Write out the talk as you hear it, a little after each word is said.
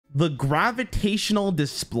The Gravitational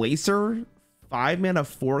Displacer, 5-mana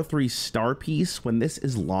 4/3 star piece. When this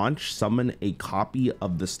is launched, summon a copy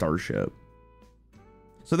of the starship.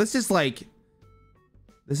 So this is like,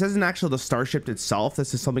 this isn't actually the starship itself.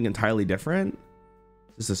 This is something entirely different.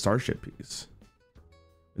 This is a starship piece.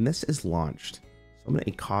 When this is launched, summon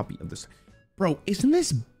a copy of this. Bro, isn't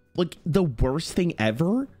this like the worst thing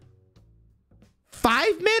ever?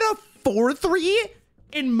 5-mana 4/3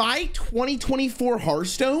 in my 2024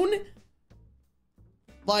 Hearthstone?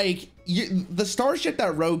 Like, the starship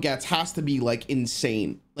that Rogue gets has to be like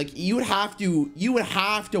insane. Like, you would have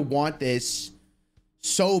to want this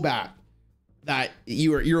so bad that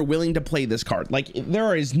you're willing to play this card. Like,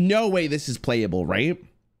 there is no way this is playable, right?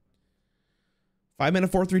 5-mana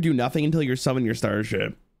 4/3 do nothing until you summon your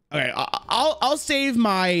starship. Okay, I'll save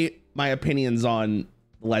my opinions on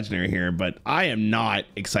legendary here, but I am not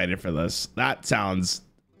excited for this. That sounds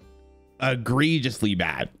egregiously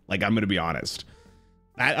bad. Like, I'm gonna be honest.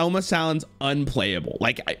 That almost sounds unplayable.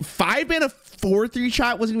 Like, 5-mana 4/3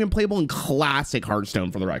 chat wasn't even playable in classic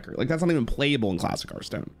Hearthstone, for the record. Like, that's not even playable in classic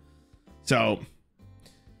Hearthstone. So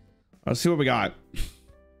let's see what we got.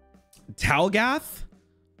 Talgath,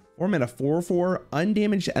 4-mana 4/4,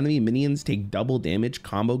 undamaged enemy minions take double damage,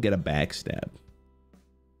 combo get a backstab.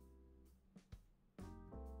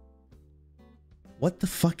 What the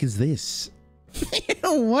fuck is this?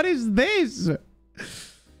 What is this?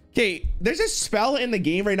 Okay, there's a spell in the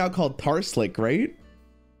game right now called Tarslick, right?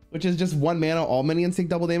 Which is just 1 mana, all minions take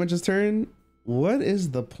double damage this turn. What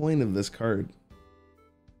is the point of this card?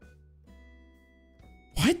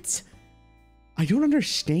 What? I don't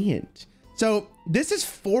understand. So this is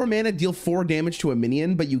 4 mana, deal 4 damage to a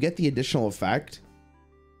minion, but you get the additional effect.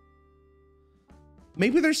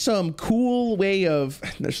 Maybe there's some cool way of,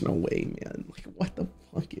 there's no way, man. Like, what the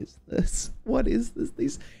fuck is this? What is this?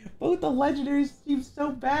 These, both the legendaries seem so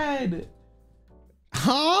bad.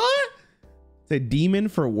 Huh? It's a demon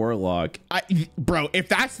for warlock. Bro, if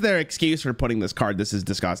that's their excuse for putting this card, this is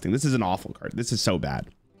disgusting. This is an awful card. This is so bad.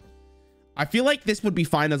 I feel like this would be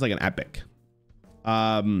fine as like an epic.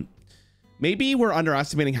 Maybe we're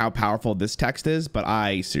underestimating how powerful this text is, but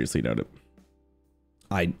I seriously doubt it.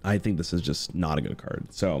 I think this is just not a good card.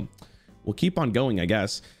 So we'll keep on going, I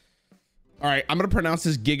guess. All right, I'm gonna pronounce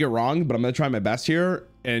this giga wrong, but I'm gonna try my best here.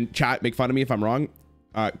 And chat, make fun of me if I'm wrong.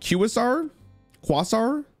 Quasar,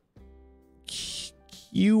 Quasar,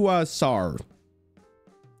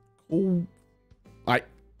 oh,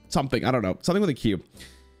 something, I don't know, something with a Q.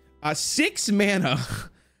 6 mana,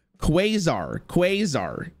 Quasar.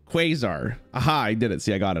 Aha, I did it.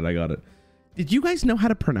 See, I got it. Did you guys know how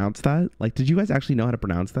to pronounce that? Like, did you guys actually know how to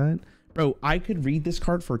pronounce that? Bro, I could read this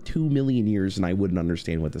card for 2 million years and I wouldn't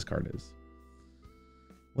understand what this card is.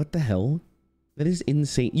 What the hell? That is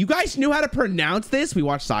insane. You guys knew how to pronounce this? We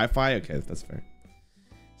watched sci-fi. Okay, that's fair.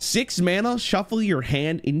 6 mana, shuffle your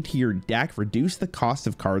hand into your deck. Reduce the cost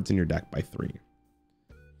of cards in your deck by 3.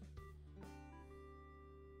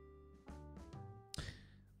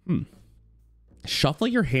 Shuffle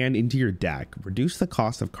your hand into your deck. Reduce the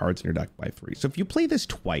cost of cards in your deck by 3. So if you play this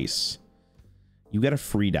twice, you get a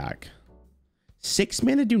free deck. 6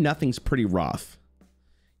 mana do nothing's pretty rough.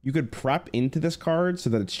 You could prep into this card so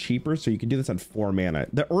that it's cheaper. So you can do this on 4 mana.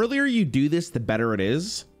 The earlier you do this, the better it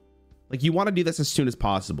is. Like, you want to do this as soon as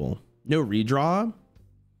possible. No redraw. What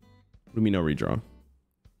do you mean no redraw?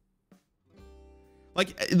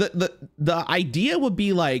 Like, the idea would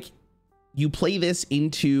be like, you play this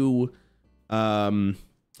into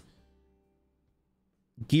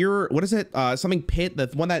gear, what is it, something pit, the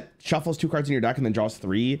one that shuffles 2 cards in your deck and then draws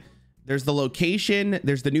 3. There's the location,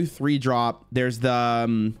 there's the new 3-drop, there's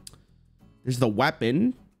the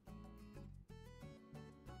weapon,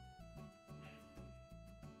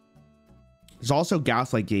 there's also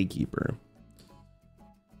Gaslight Gatekeeper.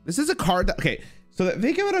 This is a card that, okay, so the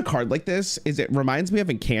thing about a card like this is it reminds me of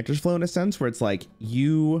Incanter's Flow in a sense, where it's like,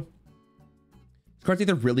 this card's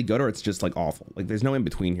either really good or it's just like awful. Like, there's no in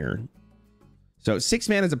between here. So 6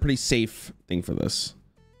 mana is a pretty safe thing for this,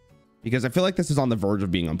 because I feel like this is on the verge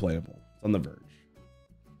of being unplayable. It's on the verge.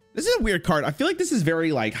 This is a weird card. I feel like this is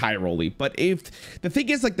very like high rolly, but if the thing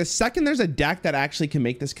is, like, the second there's a deck that actually can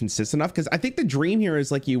make this consistent enough, because I think the dream here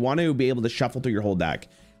is like, you want to be able to shuffle through your whole deck.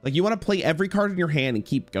 Like, you want to play every card in your hand and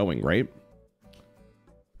keep going, right?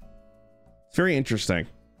 It's very interesting.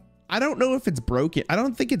 I don't know if it's broken. I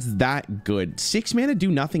don't think it's that good. 6 mana do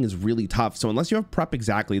nothing is really tough. So unless you have prep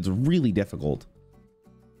exactly, it's really difficult.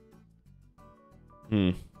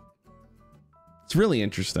 It's really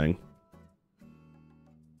interesting.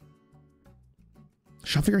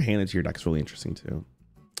 Shuffle your hand into your deck is really interesting too.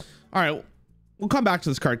 All right, We'll come back to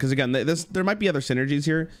this card because again, there might be other synergies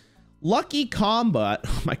here. Lucky Combat.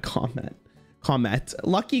 Oh my Comet.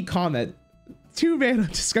 Lucky Comet. 2 mana,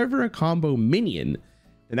 discover a combo minion.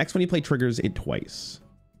 The next one you play triggers it twice.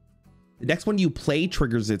 The next one you play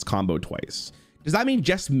triggers its combo twice. Does that mean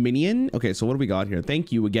just minion? Okay, so what do we got here?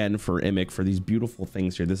 Thank you again for Imic for these beautiful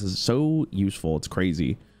things here. This is so useful. It's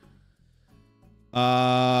crazy.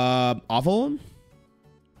 Awful.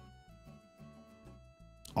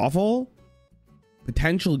 Awful.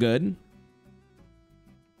 Potential good.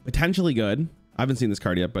 Potentially good. I haven't seen this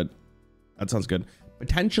card yet, but that sounds good.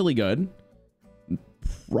 Potentially good.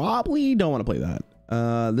 Probably don't want to play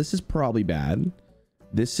that. This is probably bad.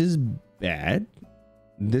 This is bad.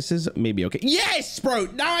 This is maybe okay. Yes, bro.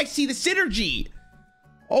 Now I see the synergy.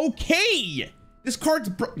 Okay. This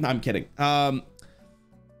card's no, I'm kidding.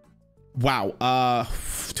 Wow.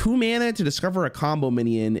 2 mana to discover a combo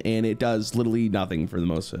minion, and it does literally nothing for the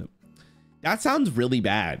most of it. That sounds really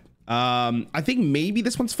bad. I think maybe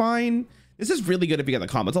this one's fine. This is really good if you get the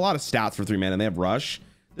combo. It's a lot of stats for 3 mana, and they have rush.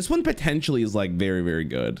 This one potentially is like very, very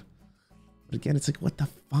good. But again, it's like, what the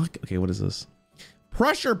fuck? Okay, what is this?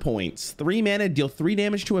 Pressure points. 3 mana, deal 3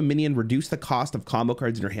 damage to a minion, reduce the cost of combo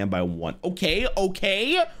cards in your hand by 1. Okay.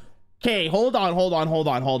 Hold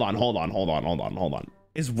on.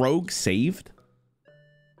 Is Rogue saved?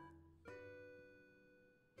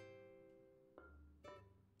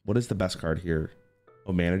 What is the best card here?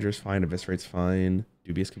 Oh, Manager's fine. Eviscerate's fine.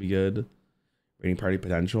 Dubious could be good. Raiding Party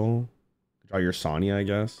potential. Draw your Sonya, I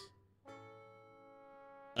guess.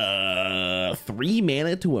 3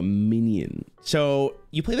 mana to a minion. So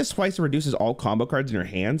you play this twice, it reduces all combo cards in your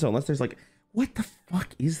hand. So unless there's like, what the fuck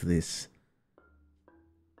is this?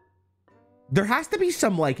 There has to be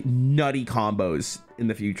some like nutty combos in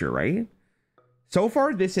the future, right? So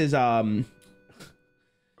far, this is very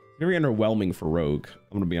underwhelming for Rogue.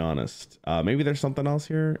 I'm gonna be honest. Maybe there's something else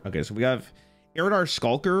here. Okay, so we have Eridar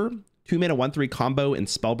Skulker, 2 mana 1/3 combo and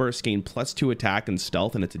Spellburst, gain +2 attack and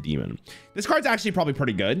stealth, and it's a demon. This card's actually probably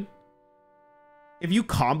pretty good. If you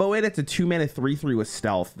combo it, it's a 2 mana 3/3 with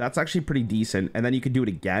stealth. That's actually pretty decent. And then you can do it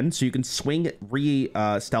again. So you can swing it,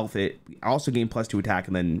 stealth it, also gain +2 attack,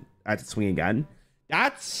 and then add to swing again.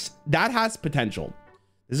 That has potential.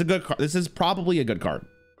 This is a good card. This is probably a good card,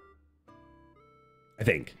 I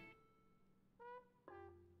think.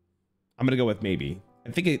 I'm gonna go with maybe.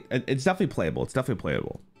 I think it's definitely playable. It's definitely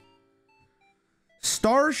playable.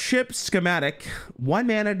 Starship Schematic. 1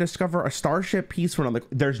 mana, discover a starship piece for another.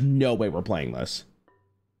 There's no way we're playing this.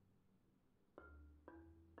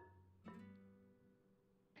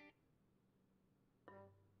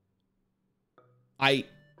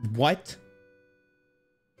 What?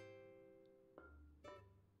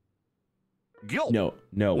 Gil, no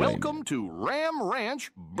way. Welcome to Ram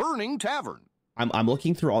Ranch Burning Tavern. I'm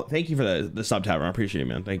looking through all. Thank you for the sub tavern. I appreciate it,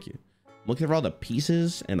 man. Thank you. I'm looking through all the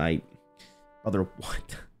pieces, and brother,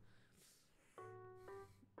 what?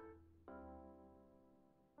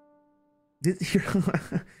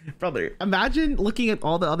 Brother, imagine looking at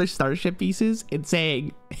all the other starship pieces and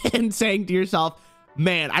saying to yourself,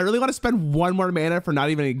 man, I really want to spend 1 more mana for not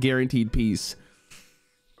even a guaranteed piece.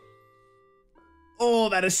 Oh,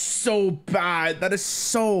 that is so bad. That is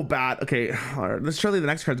so bad. Okay, all right, surely the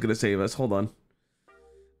next card's gonna save us. Hold on.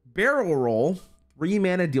 Barrel Roll. 3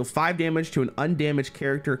 mana, deal 5 damage to an undamaged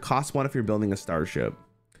character. Cost 1 if you're building a starship.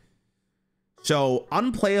 So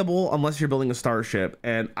unplayable unless you're building a starship.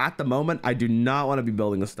 And at the moment, I do not want to be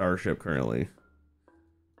building a starship currently.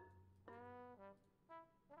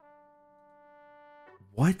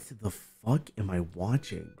 What the fuck am I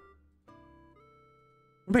watching?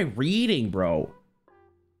 What am I reading, bro?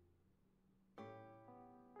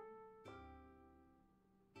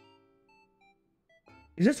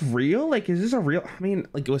 Is this real? Like, is this a real? I mean,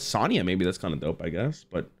 like with Sonya, maybe that's kind of dope, I guess.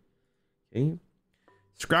 But okay.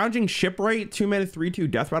 Scrounging Shipwright, 2 mana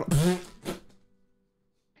 3/2 death rattle.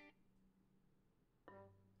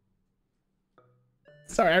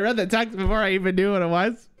 Sorry, I read the text before I even knew what it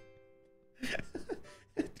was.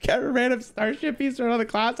 Get a random starship piece for another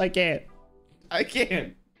class. I can't.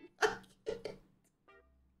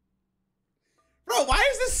 Bro, why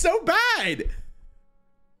is this so bad?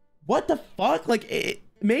 What the fuck? Like,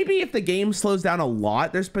 maybe if the game slows down a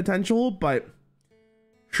lot, there's potential, but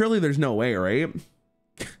surely there's no way, right?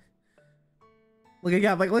 Look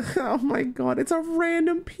again, like, look, oh my god, it's a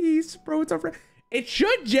random piece, bro. It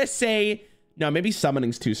should just say, no, maybe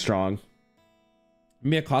summoning's too strong.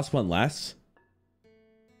 Maybe it costs 1 less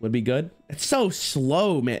would be good. It's so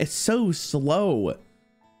slow, man. It's so slow.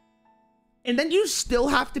 And then you still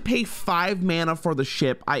have to pay 5 mana for the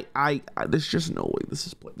ship. There's just no way this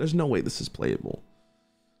is there's no way this is playable.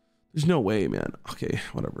 There's no way, man. Okay,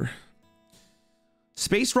 whatever.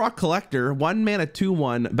 Space Rock Collector, 1 mana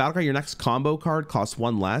 2/1. Battlecry, your next combo card costs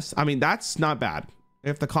 1 less. I mean, that's not bad.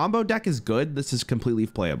 If the combo deck is good, this is completely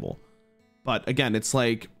playable. But again, it's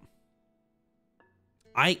like,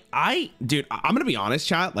 dude, I'm gonna be honest,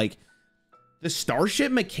 chat. Like, the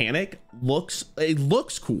Starship mechanic looks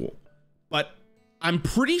cool, but I'm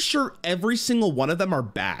pretty sure every single one of them are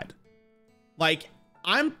bad. Like,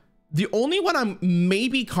 the only one I'm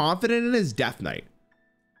maybe confident in is Death Knight.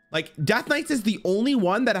 Like, Death Knight is the only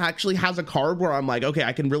one that actually has a card where I'm like, okay,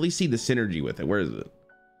 I can really see the synergy with it. Where is it?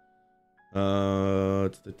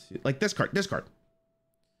 It's like this card.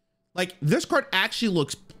 Like, this card actually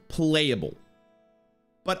looks playable.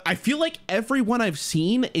 But I feel like every one I've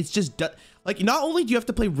seen, it's just like, not only do you have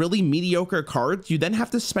to play really mediocre cards, you then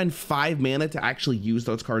have to spend 5 mana to actually use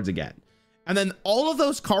those cards again. And then all of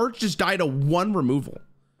those cards just die to 1 removal.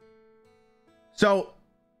 So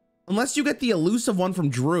unless you get the elusive one from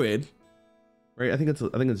Druid, right? I think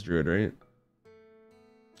it's Druid, right?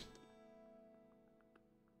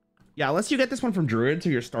 Yeah, unless you get this one from Druid, so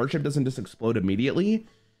your Starship doesn't just explode immediately.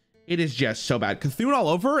 It is just so bad. Cthulhu all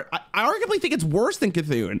over. I arguably think it's worse than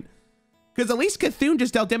Cthulhu, because at least Cthulhu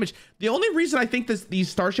just dealt damage. The only reason I think these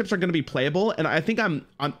Starships are going to be playable, and I think I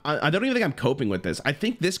don't even think I'm coping with this. I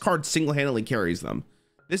think this card single-handedly carries them.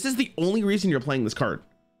 This is the only reason you're playing this card.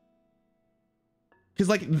 Because,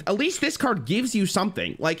 like, at least this card gives you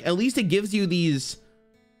something. Like, at least it gives you these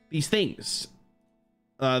things,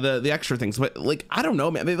 the extra things. But, like, I don't know,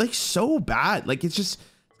 man. They're like so bad. Like, it's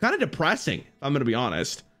kind of depressing, if I'm gonna be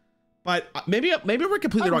honest. But maybe we're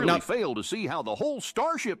completely wrong. I really fail to see how the whole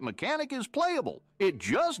Starship mechanic is playable. It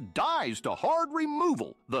just dies to hard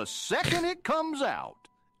removal the second it comes out.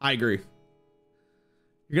 I agree.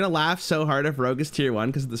 You're gonna laugh so hard if Rogue is tier 1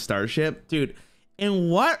 because of the Starship, dude. In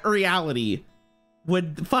what reality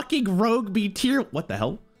would fucking Rogue be tier? What the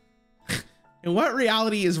hell? In what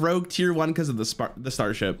reality is Rogue tier 1 because of the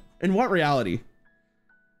Starship? In what reality?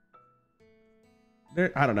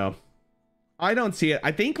 I don't know. I don't see it.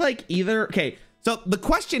 I think like either. Okay, so the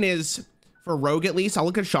question is for Rogue, at least. I'll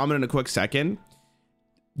look at Shaman in a quick second.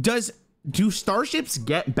 Do Starships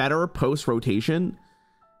get better post rotation?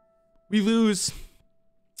 We lose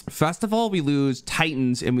Festival, we lose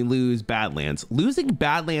Titans, and we lose Badlands. Losing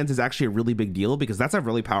Badlands is actually a really big deal because that's a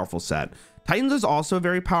really powerful set. Titans is also a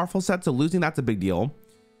very powerful set, so losing that's a big deal.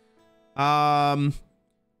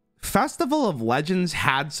 Festival of Legends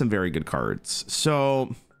had some very good cards,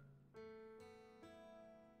 so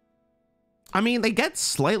I mean, they get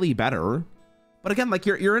slightly better, but again, like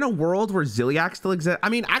you're in a world where Ziliac still exists. I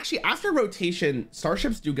mean, actually, after rotation,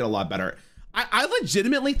 Starships do get a lot better. I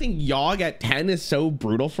legitimately think Yogg at 10 is so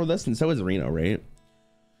brutal for this, and so is Reno, right?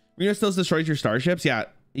 Reno still destroys your Starships, yeah,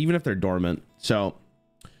 even if they're dormant. So,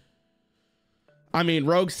 I mean,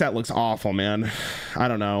 Rogue set looks awful, man. I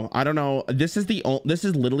don't know. This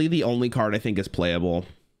is literally the only card I think is playable.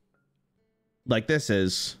 Like this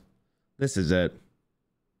is it.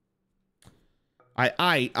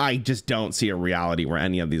 I just don't see a reality where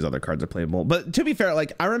any of these other cards are playable. But to be fair,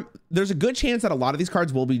 like there's a good chance that a lot of these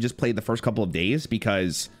cards will be just played the first couple of days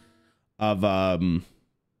because of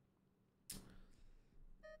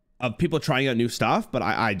people trying out new stuff. But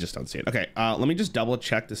I just don't see it. Okay, let me just double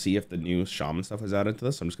check to see if the new Shaman stuff is added to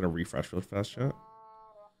this. I'm just gonna refresh real fast, chat.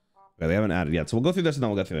 Okay, they haven't added yet, so we'll go through this and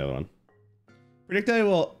then we'll go through the other one. Predicted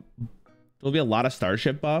there'll be a lot of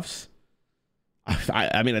Starship buffs.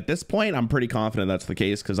 I mean, at this point, I'm pretty confident that's the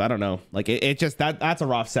case because I don't know. Like, it just that's a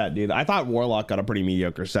rough set, dude. I thought Warlock got a pretty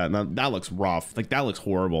mediocre set, and that looks rough. Like, that looks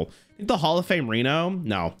horrible. I think the Hall of Fame Reno,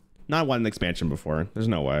 no, not one expansion before. There's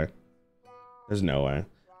no way. There's no way.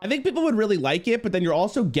 I think people would really like it, but then you're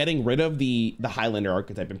also getting rid of the Highlander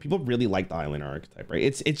archetype, and people really like the Highlander archetype, right?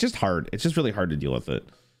 It's just hard. It's just really hard to deal with it.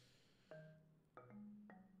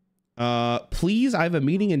 Please, I have a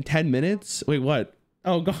meeting in 10 minutes. Wait, what?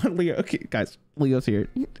 Oh God, Leo. Okay, guys, Leo's here.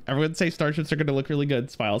 Everyone say Starships are gonna look really good.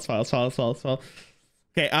 Smile. Okay,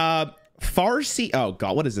 Farseer. Oh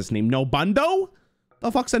God, what is this name? Nobundo?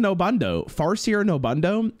 The fuck's a Nobundo? Farseer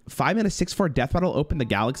Nobundo. 5 mana 6/4 death rattle. Open the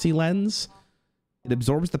Galaxy Lens. It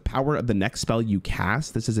absorbs the power of the next spell you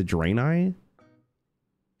cast. This is a Draenei.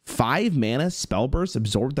 5 mana spell burst.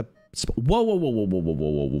 Absorb the.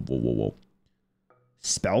 Whoa.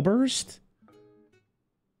 Spell burst.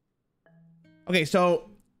 Okay, so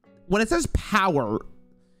when it says power,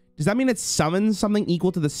 does that mean it summons something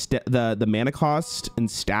equal to the mana cost and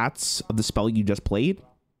stats of the spell you just played?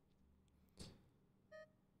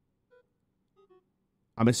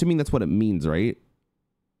 I'm assuming that's what it means, right?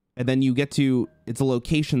 And then you get to, it's a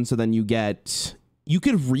location, so then you could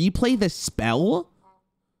replay the spell?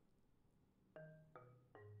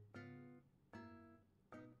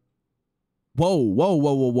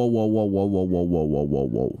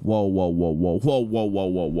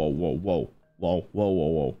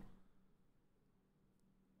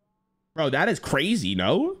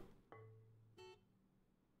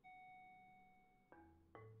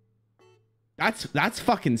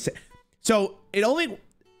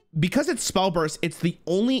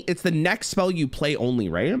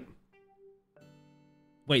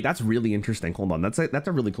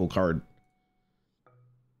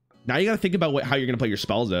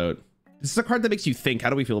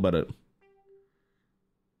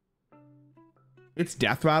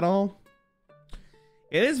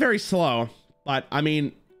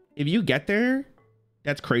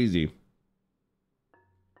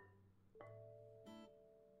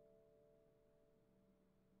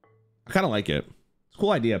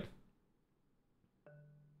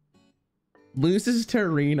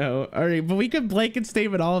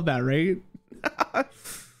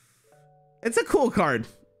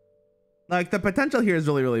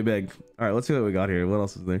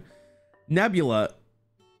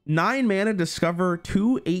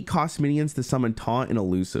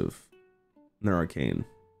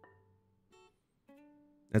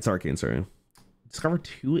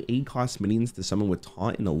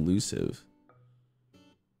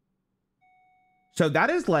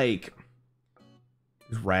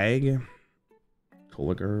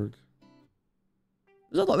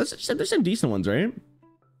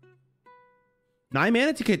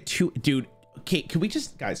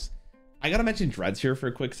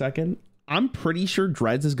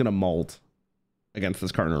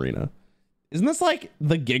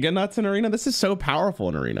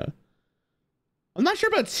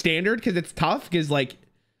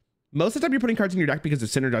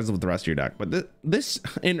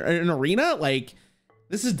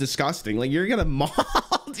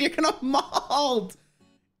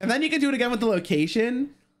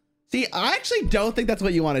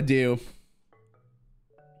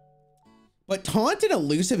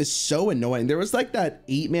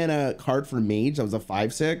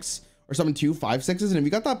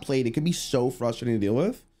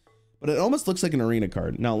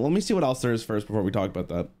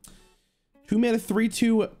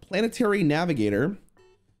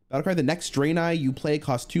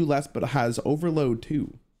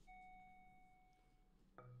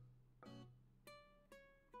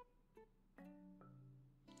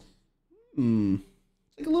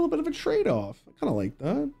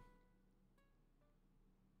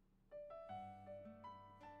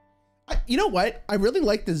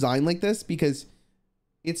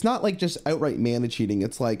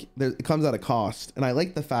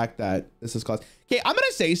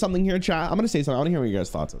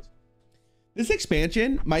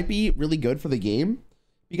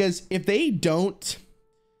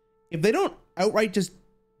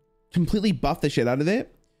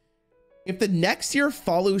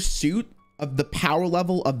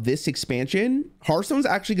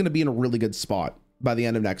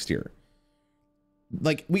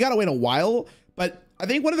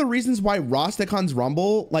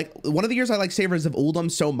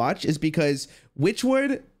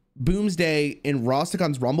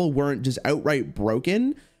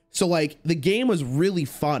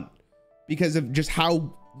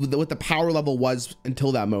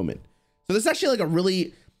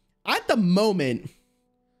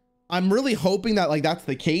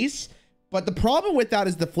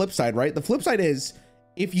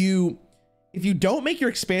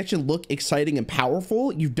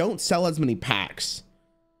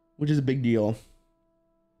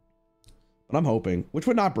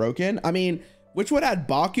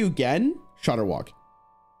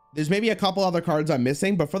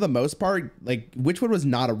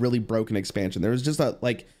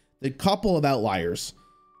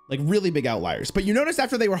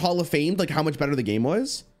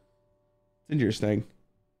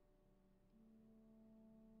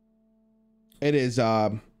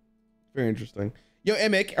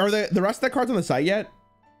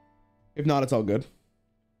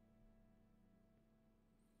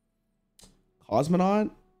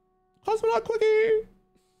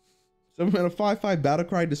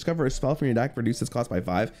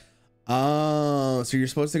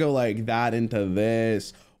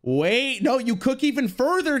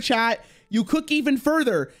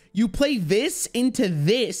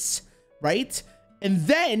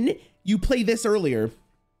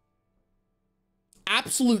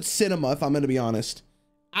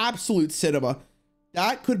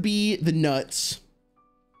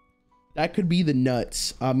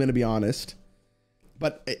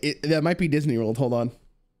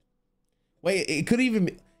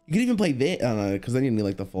 You could even play this, because then you need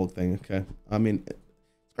like the full thing. Okay. I mean,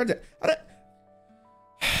 cards.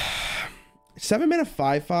 7 mana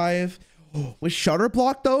 5/5 with Shutter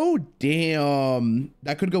Block though. Damn,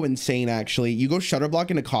 that could go insane. Actually, you go Shutter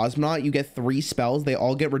Block into Cosmonaut, you get 3 spells. They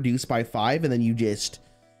all get reduced by 5, and then you just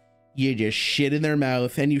shit in their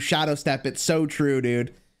mouth and you Shadow Step. It's so true,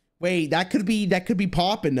 dude. Wait, that could be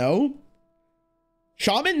popping. No,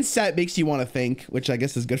 Shaman set makes you want to think, which I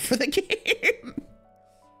guess is good for the game.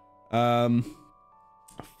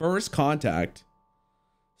 First Contact.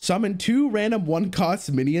 Summon 2 random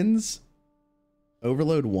 1-cost minions.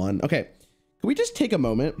 Overload 1. Okay, can we just take a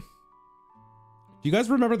moment? Do you guys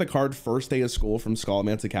remember the card First Day of School from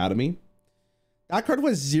Skullman's Academy? That card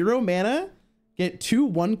was 0 mana, get 2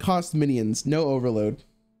 1-cost minions, no overload.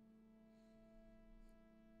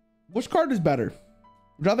 Which card is better?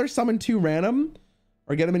 Would you rather summon 2 random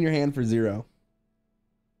or get them in your hand for 0?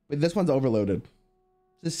 But this one's overloaded.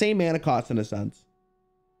 It's the same mana cost in a sense.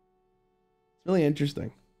 It's really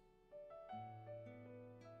interesting.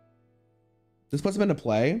 This puts them into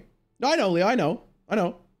play. No, I know, Leo. I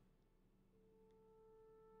know.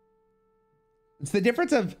 It's the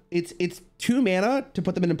difference of it's 2 mana to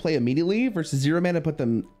put them into play immediately versus 0 mana to put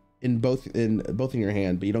them in both in your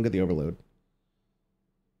hand, but you don't get the overload.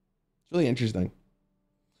 It's really interesting.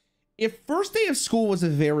 If First Day of School was a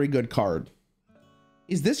very good card,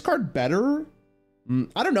 is this card better?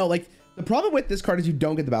 I don't know. Like, the problem with this card is you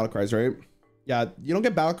don't get the battle cries, right? Yeah, you don't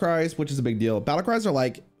get battle cries, which is a big deal. Battle cries are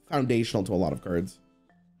like foundational to a lot of cards.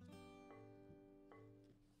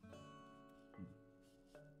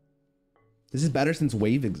 This is better since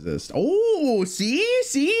Wave exists. Oh,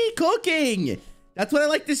 see, cooking. That's what I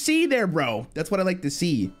like to see there, bro. That's what I like to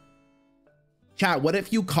see. Chat, what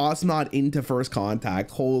if you Cosmonaut into First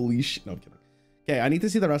Contact? Holy shit. No, I'm kidding. Okay, I need to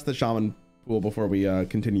see the rest of the Shaman pool before we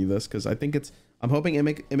continue this, because I think I'm hoping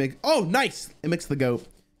Immic. Oh, nice. Immic's the GOAT.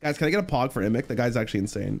 Guys, can I get a pog for Immic? The guy's actually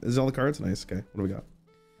insane. Is all the cards? Nice. Okay, what do we got?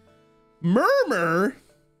 Murmur.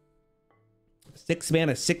 6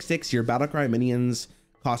 mana, 6/6. Your Battlecry minions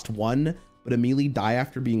cost 1, but immediately die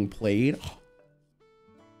after being played.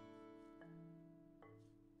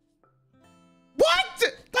 What?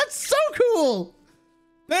 That's so cool.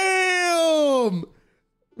 Bam.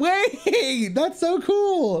 Wait, that's so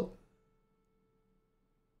cool.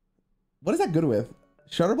 What is that good with?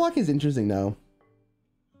 Shutterblock is interesting now.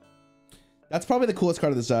 That's probably the coolest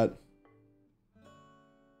card of the set.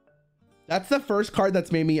 That's the first card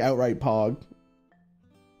that's made me outright pog.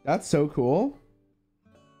 That's so cool.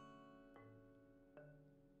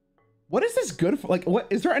 What is this good for? Like, what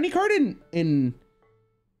is there any card in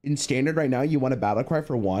standard right now you want a battle cry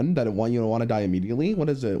for 1 that you don't want to die immediately? What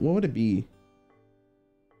is it? What would it be?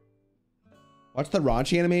 Watch the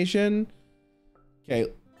raunchy animation.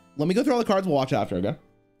 Okay, let me go through all the cards. We'll watch after. Okay.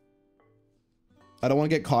 I don't want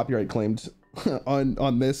to get copyright claimed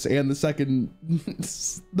on this and the second,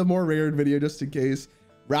 the more rare video, just in case.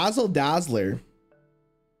 Razzle Dazzler.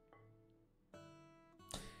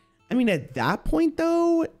 I mean, at that point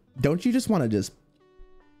though, don't you just want to just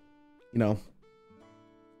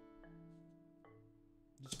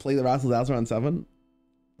play the Razzle Dazzler on 7?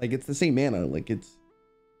 Like, it's the same mana. Like,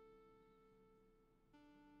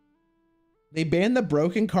 they banned the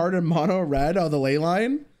broken card in mono red on the ley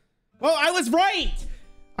line. Well, I was right.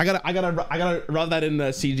 I gotta rub that in the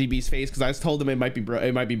CGB's face, because I was told him it might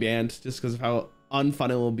be banned just because of how unfun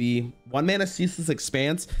it will be. 1 mana Ceaseless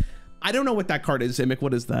Expanse. I don't know what that card is, Immic.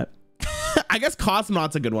 What is that? I guess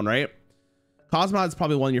Cosmonaut's a good one, right? Cosmonaut's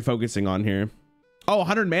probably one you're focusing on here. Oh,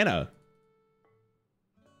 100 mana.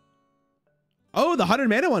 Oh, the 100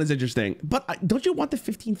 mana one is interesting. But don't you want the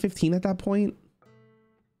 15/15 at that point?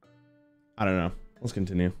 I don't know. Let's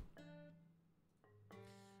continue.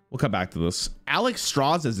 We'll come back to this. Alex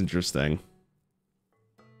Straws is interesting.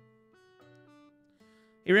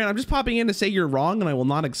 Hey, Ryan, I'm just popping in to say you're wrong and I will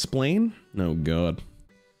not explain. No, God.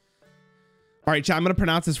 All right, chat, I'm going to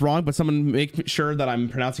pronounce this wrong, but someone make sure that I'm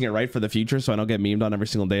pronouncing it right for the future so I don't get memed on every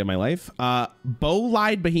single day of my life.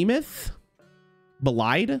 Bolide Behemoth?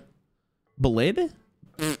 Belide? Belid?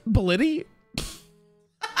 Beliddy?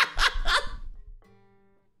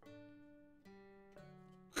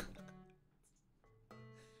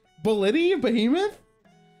 Beliddy Behemoth?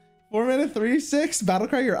 4 mana 3/6.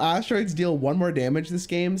 Battlecry, your asteroids deal 1 more damage this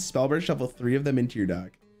game. Spellburst, shuffle 3 of them into your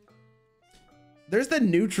deck. There's the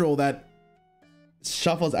neutral that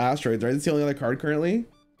shuffles asteroids, right? It's the only other card currently.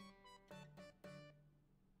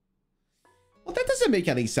 Well, that doesn't make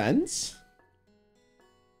any sense.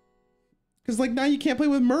 Because, like, now you can't play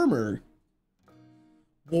with Murmur.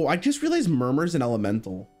 Whoa, I just realized Murmur's an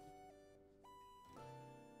elemental.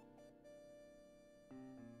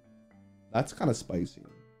 That's kind of spicy.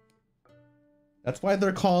 That's why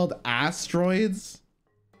they're called asteroids.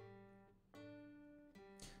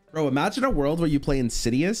 Bro, imagine a world where you play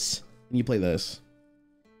Insidious and you play this.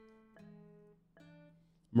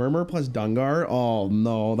 Murmur plus Dungar. Oh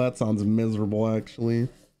no, that sounds miserable actually.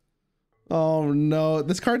 Oh no,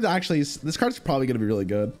 this card's probably gonna be really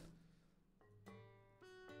good.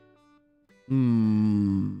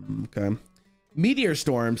 Okay. Meteor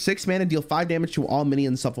Storm, 6 mana, deal 5 damage to all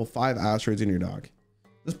minions, shuffle 5 asteroids in your dock.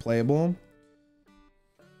 This is playable.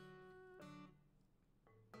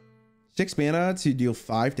 6 mana to deal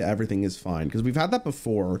 5 to everything is fine, because we've had that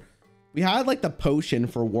before. We had like the potion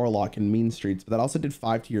for Warlock and Mean Streets, but that also did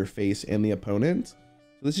 5 to your face and the opponent. So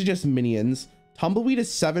this is just minions. Tumbleweed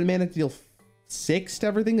is 7 mana to deal 6 to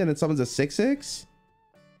everything, and it summons a 6/6.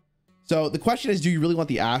 So the question is, do you really want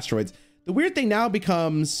the asteroids? The weird thing now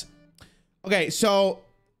becomes, okay, so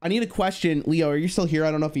I need a question. Leo, are you still here?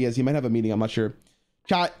 I don't know if he is. He might have a meeting. I'm not sure.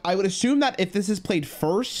 Chat, I would assume that if this is played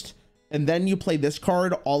first and then you play this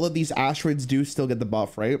card, all of these asteroids do still get the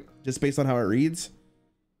buff, right? Just based on how it reads.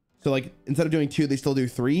 So like, instead of doing 2, they still do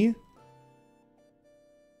 3.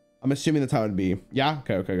 I'm assuming that's how it'd be. Yeah.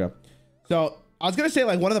 Okay. So I was going to say,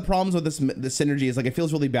 like, one of the problems with this synergy is like, it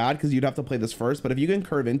feels really bad because you'd have to play this first, but if you can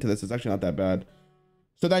curve into this, it's actually not that bad.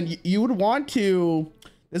 So then you would want to,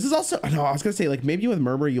 this is also, no, I was going to say, like, maybe with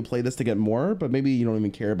Murmur, you play this to get more, but maybe you don't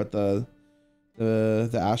even care about the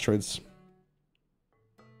asteroids.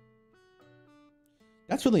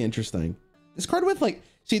 That's really interesting. This card with like,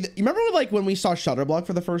 see, you remember like when we saw Shutterblock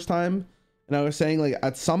for the first time, and I was saying like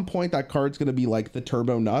at some point that card's going to be like the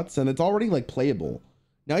turbo nuts, and it's already like playable.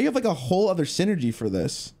 Now you have like a whole other synergy for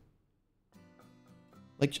this.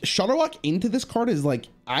 Like Shutterwalk into this card is like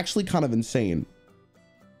actually kind of insane.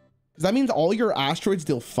 Because that means all your asteroids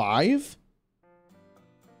deal 5.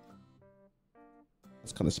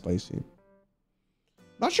 That's kind of spicy.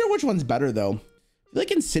 Not sure which one's better though. I feel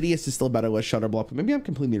like Insidious is still better with Shutterblock, but maybe I'm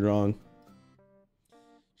completely wrong.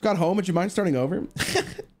 Just got home. Would you mind starting over?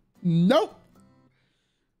 Nope.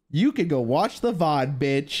 You could go watch the VOD,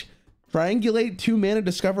 bitch. Triangulate 2 mana,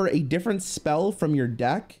 discover a different spell from your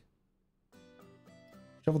deck.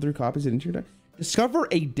 Shuffle 3 copies into your deck. Discover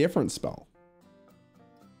a different spell.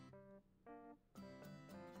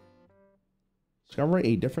 Discover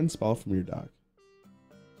a different spell from your deck.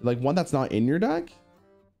 Like one that's not in your deck?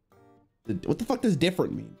 What the fuck does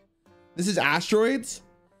different mean? This is asteroids?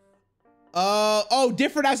 Oh,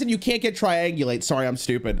 different as in you can't get triangulate. Sorry, I'm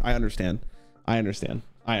stupid. I understand. I understand.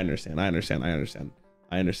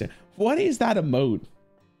 What is that emote?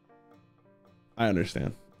 I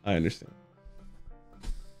understand. I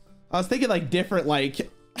was thinking like different, like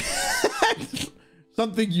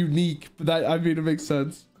something unique, but that, I mean, it makes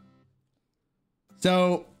sense.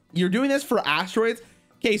 So you're doing this for asteroids.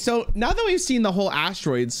 Okay, so now that we've seen the whole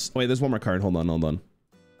asteroids, wait, there's one more card. Hold on.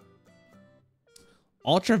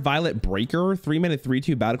 Ultraviolet Breaker, 3 mana,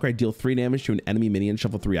 3/2 battle cry, deal 3 damage to an enemy minion,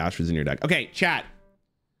 shuffle 3 asteroids in your deck. Okay, chat.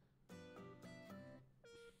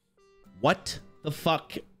 What the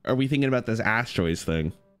fuck are we thinking about this asteroids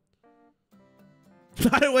thing?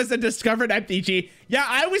 Thought it was a discovered MTG. Yeah,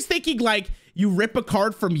 I was thinking like you rip a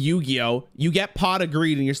card from Yu-Gi-Oh, you get Pot of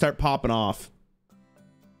Greed, and you start popping off.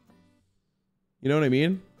 You know what I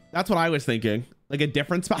mean? That's what I was thinking. Like a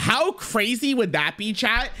different spot. How crazy would that be,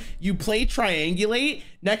 chat? You play Triangulate.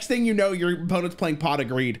 Next thing you know, your opponent's playing Pot of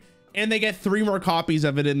Greed. And they get 3 more copies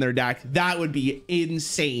of it in their deck. That would be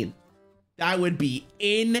insane. That would be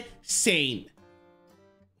insane.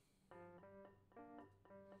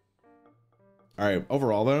 All right,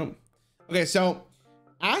 overall though. Okay, so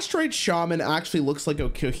Asteroid Shaman actually looks like a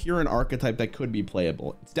coherent archetype that could be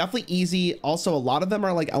playable. It's definitely easy. Also, a lot of them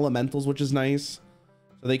are like elementals, which is nice.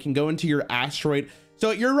 So they can go into your asteroid.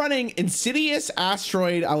 So you're running Insidious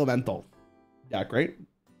Asteroid Elemental deck, right?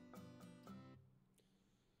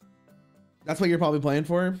 That's what you're probably playing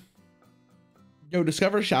for. Yo,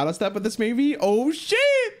 discover Shadow Step with this maybe? Oh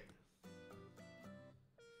shit!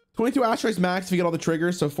 22 asteroids max if you get all the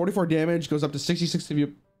triggers. So 44 damage goes up to 66 if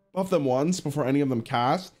you buff them once before any of them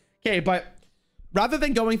cast. Okay, but rather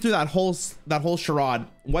than going through that whole charade,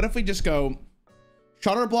 what if we just go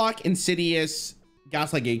Shutterblock, Insidious,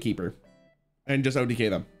 Gaslight Gatekeeper, and just OTK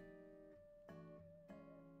them?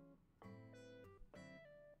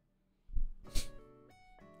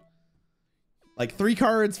 Like 3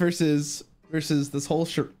 cards versus this whole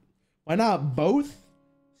why not both?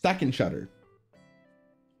 Second Shutter.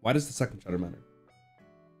 Why does the second Shutter matter?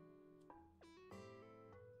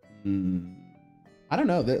 I don't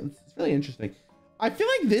know. It's really interesting. I feel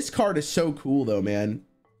like this card is so cool though, man.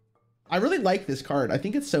 I really like this card. I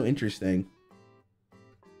think it's so interesting.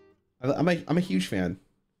 I'm a huge fan.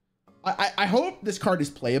 I hope this card is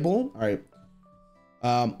playable. All right.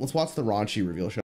 Let's watch the raunchy reveal show.